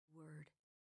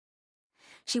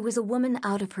She was a woman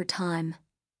out of her time.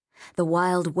 The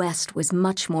Wild West was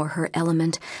much more her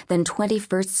element than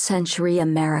 21st century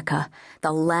America,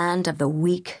 the land of the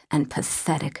weak and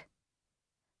pathetic.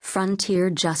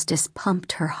 Frontier justice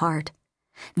pumped her heart.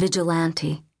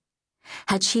 Vigilante.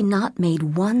 Had she not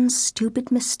made one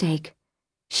stupid mistake,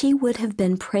 she would have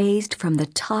been praised from the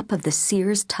top of the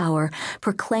Sears Tower,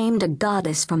 proclaimed a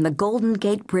goddess from the Golden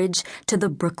Gate Bridge to the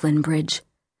Brooklyn Bridge.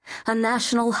 A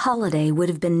national holiday would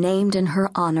have been named in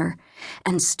her honor,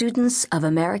 and students of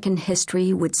American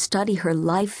history would study her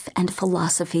life and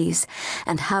philosophies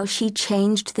and how she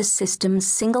changed the system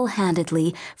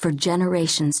single-handedly for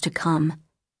generations to come.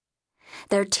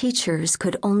 Their teachers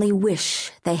could only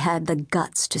wish they had the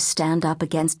guts to stand up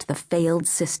against the failed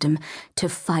system, to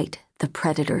fight the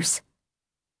predators.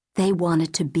 They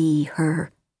wanted to be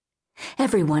her.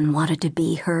 Everyone wanted to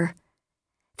be her.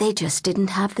 They just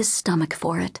didn't have the stomach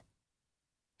for it.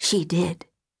 She did.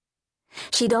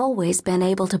 She'd always been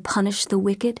able to punish the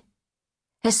wicked,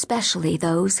 especially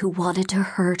those who wanted to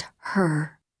hurt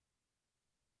her.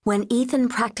 When Ethan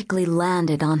practically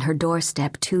landed on her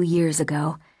doorstep 2 years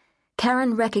ago,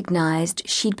 Karen recognized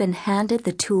she'd been handed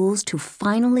the tools to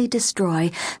finally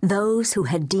destroy those who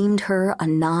had deemed her a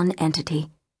non-entity,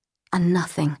 a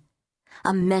nothing,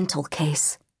 a mental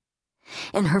case.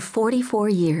 In her 44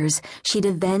 years, she'd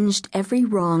avenged every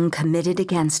wrong committed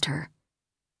against her,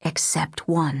 except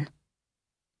one.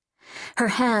 Her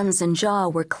hands and jaw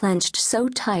were clenched so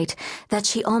tight that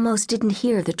she almost didn't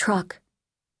hear the truck.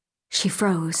 She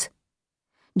froze.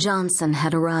 Johnson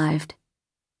had arrived.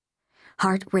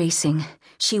 Heart racing,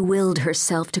 she willed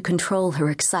herself to control her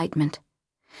excitement.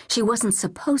 She wasn't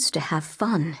supposed to have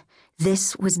fun.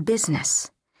 This was business,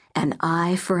 an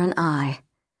eye for an eye.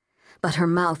 But her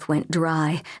mouth went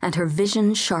dry and her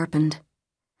vision sharpened.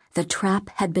 The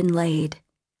trap had been laid.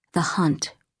 The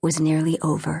hunt was nearly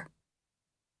over.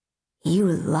 You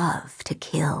love to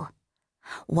kill,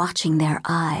 watching their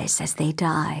eyes as they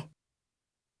die.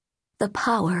 The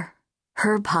power,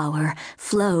 her power,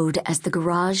 flowed as the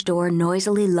garage door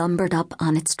noisily lumbered up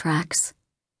on its tracks.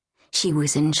 She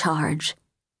was in charge.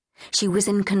 She was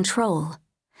in control.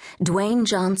 Dwayne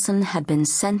Johnson had been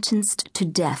sentenced to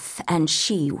death, and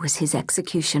she was his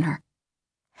executioner.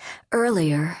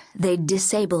 Earlier, they'd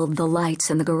disabled the lights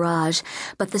in the garage,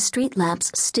 but the street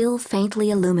lamps still faintly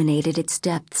illuminated its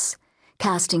depths,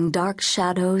 casting dark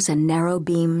shadows and narrow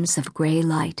beams of gray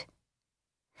light.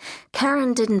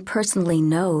 Karen didn't personally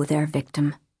know their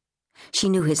victim. She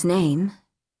knew his name.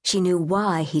 She knew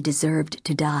why he deserved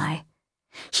to die.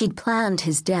 She'd planned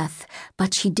his death,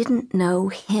 but she didn't know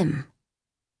him.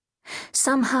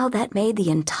 Somehow that made the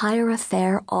entire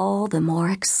affair all the more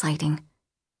exciting.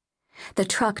 The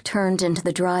truck turned into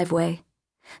the driveway,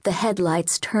 the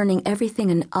headlights turning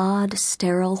everything an odd,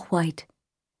 sterile white.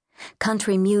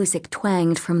 Country music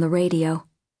twanged from the radio.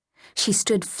 She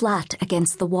stood flat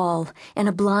against the wall in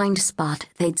a blind spot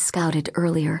they'd scouted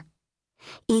earlier.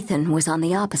 Ethan was on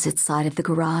the opposite side of the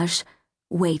garage,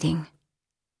 waiting.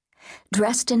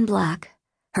 Dressed in black,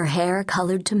 her hair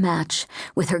colored to match,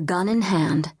 with her gun in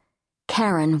hand,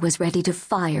 Karen was ready to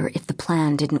fire if the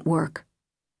plan didn't work.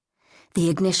 The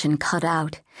ignition cut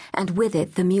out, and with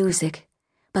it the music,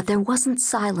 but there wasn't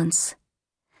silence.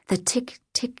 The tick,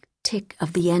 tick, tick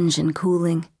of the engine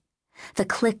cooling, the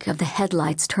click of the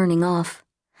headlights turning off,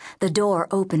 the door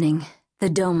opening, the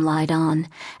dome light on,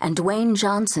 and Dwayne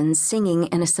Johnson singing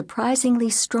in a surprisingly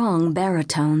strong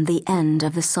baritone the end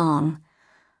of the song.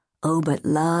 Oh, but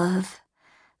love,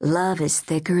 love is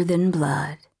thicker than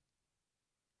blood.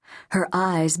 Her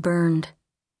eyes burned,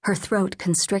 her throat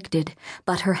constricted,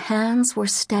 but her hands were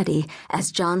steady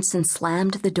as Johnson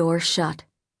slammed the door shut.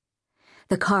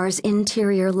 The car's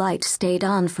interior light stayed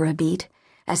on for a beat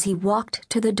as he walked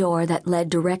to the door that led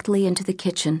directly into the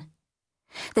kitchen.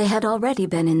 They had already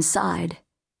been inside.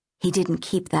 He didn't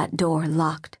keep that door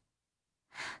locked.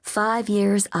 5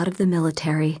 years out of the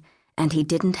military, and he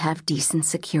didn't have decent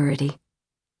security.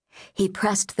 He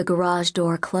pressed the garage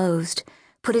door closed,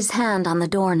 put his hand on the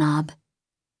doorknob,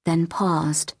 then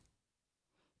paused.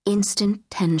 Instant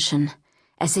tension,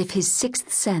 as if his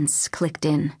sixth sense clicked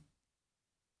in.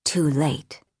 Too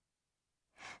late.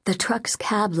 The truck's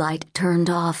cab light turned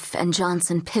off and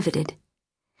Johnson pivoted.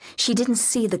 She didn't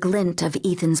see the glint of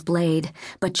Ethan's blade,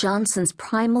 but Johnson's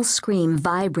primal scream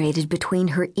vibrated between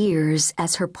her ears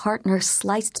as her partner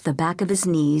sliced the back of his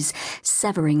knees,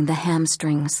 severing the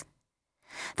hamstrings.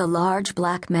 The large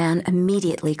black man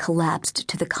immediately collapsed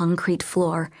to the concrete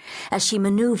floor as she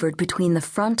maneuvered between the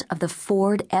front of the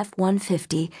Ford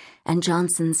F-150 and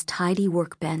Johnson's tidy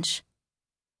workbench.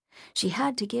 She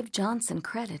had to give Johnson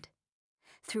credit.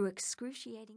 Through excruciating